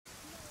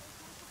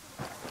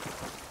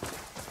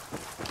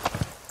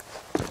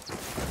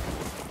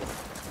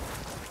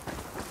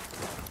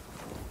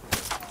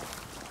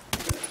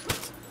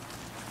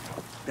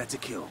to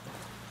kill.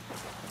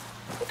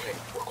 Okay,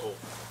 we're cool.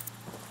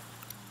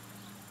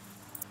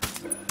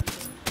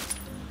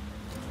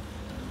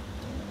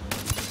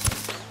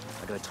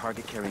 I got a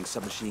target carrying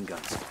submachine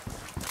guns.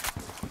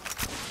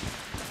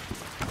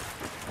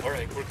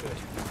 Alright, we're good.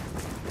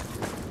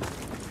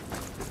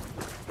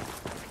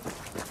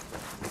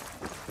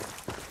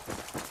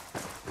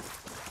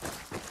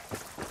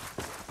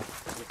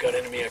 We've got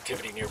enemy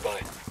activity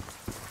nearby.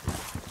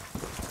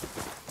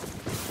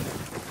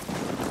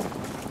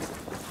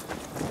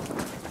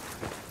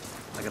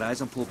 I got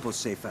eyes on Pulpo's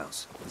safe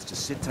house. Let's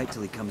just sit tight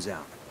till he comes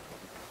out.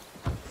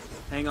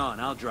 Hang on,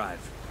 I'll drive.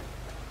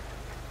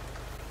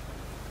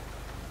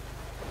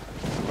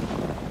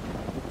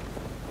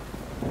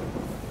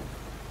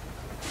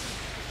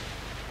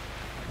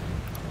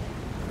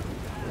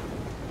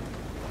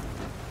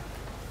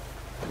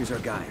 Here's our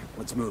guy.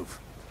 Let's move.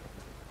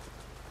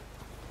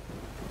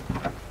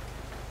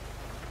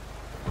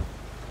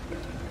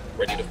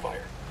 Ready to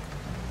fire.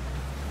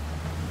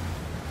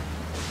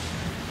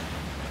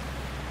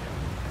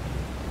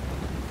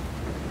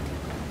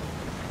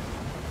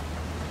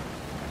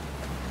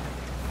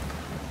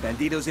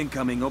 Banditos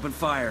incoming. Open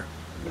fire.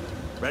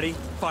 Ready?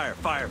 Fire,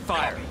 fire,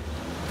 fire.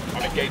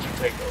 I'm engaging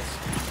Tacos.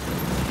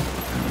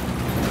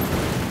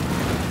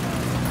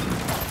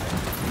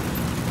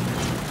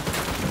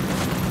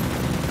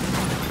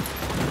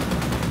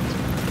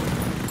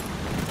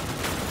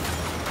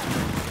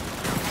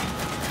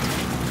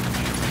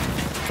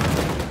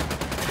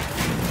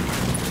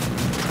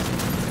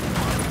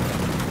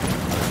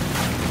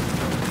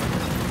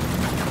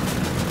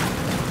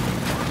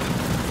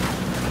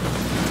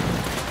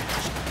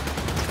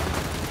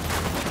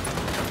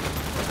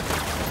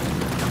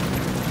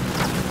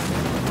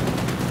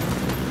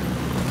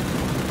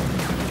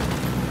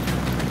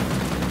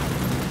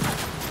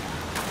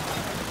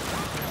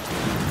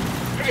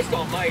 Christ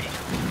almighty!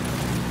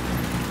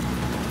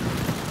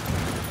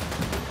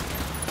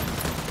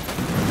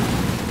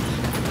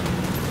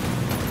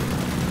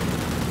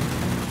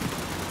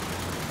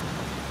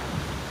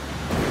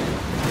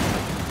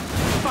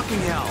 Fucking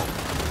hell!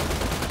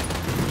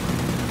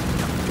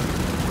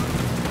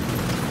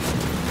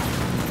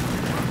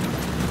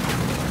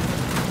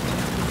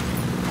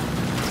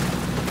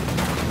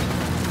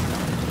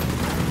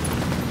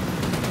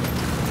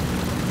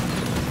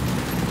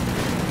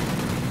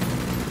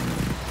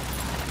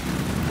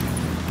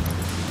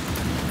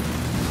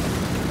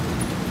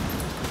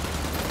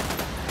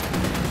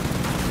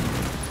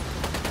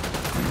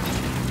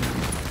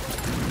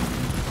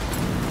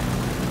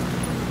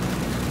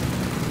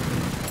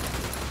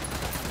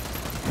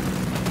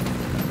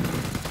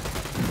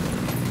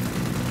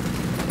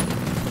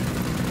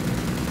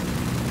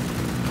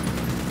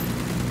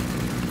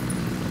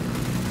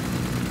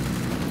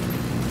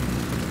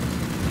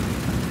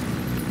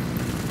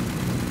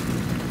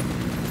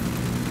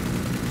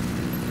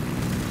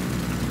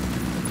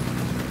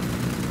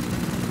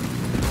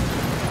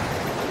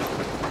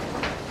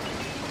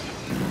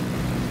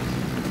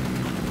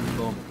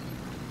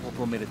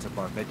 Made it to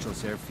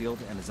Barbecho's airfield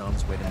and is on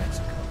his way to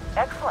Mexico.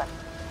 Excellent.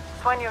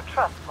 It's when you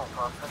trust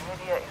Pulpo, so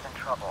Nidia is in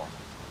trouble.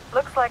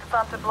 Looks like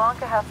Santa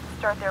Blanca has to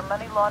start their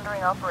money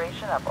laundering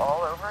operation up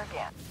all over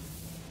again.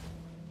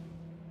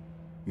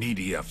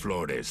 Nidia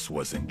Flores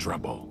was in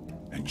trouble,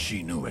 and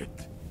she knew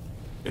it.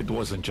 It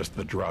wasn't just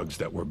the drugs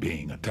that were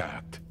being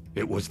attacked.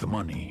 It was the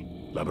money,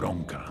 la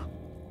bronca.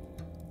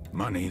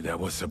 Money that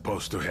was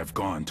supposed to have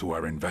gone to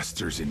our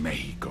investors in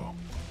Mexico,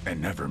 and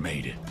never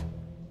made it.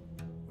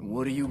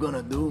 What are you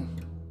gonna do?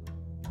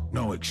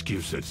 No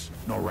excuses,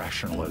 no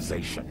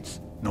rationalizations,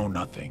 no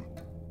nothing.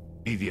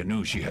 Nidia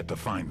knew she had to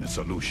find the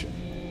solution,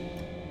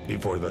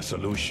 before the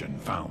solution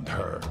found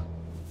her.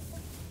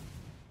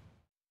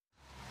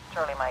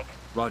 Charlie Mike.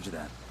 Roger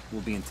that.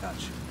 We'll be in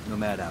touch.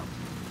 Nomad out.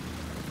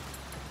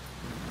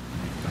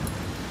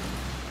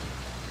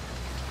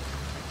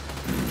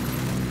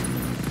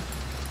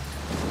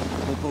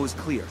 Pulpo is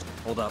clear.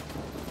 Hold up.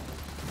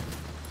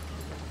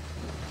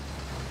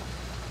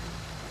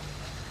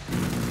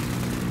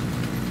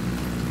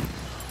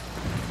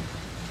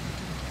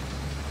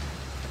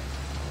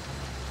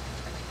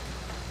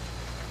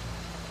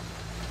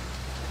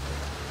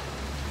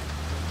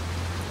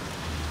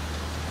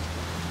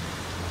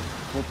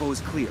 Pulpo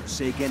is clear.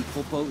 Say again,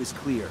 Pulpo is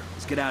clear.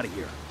 Let's get out of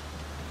here.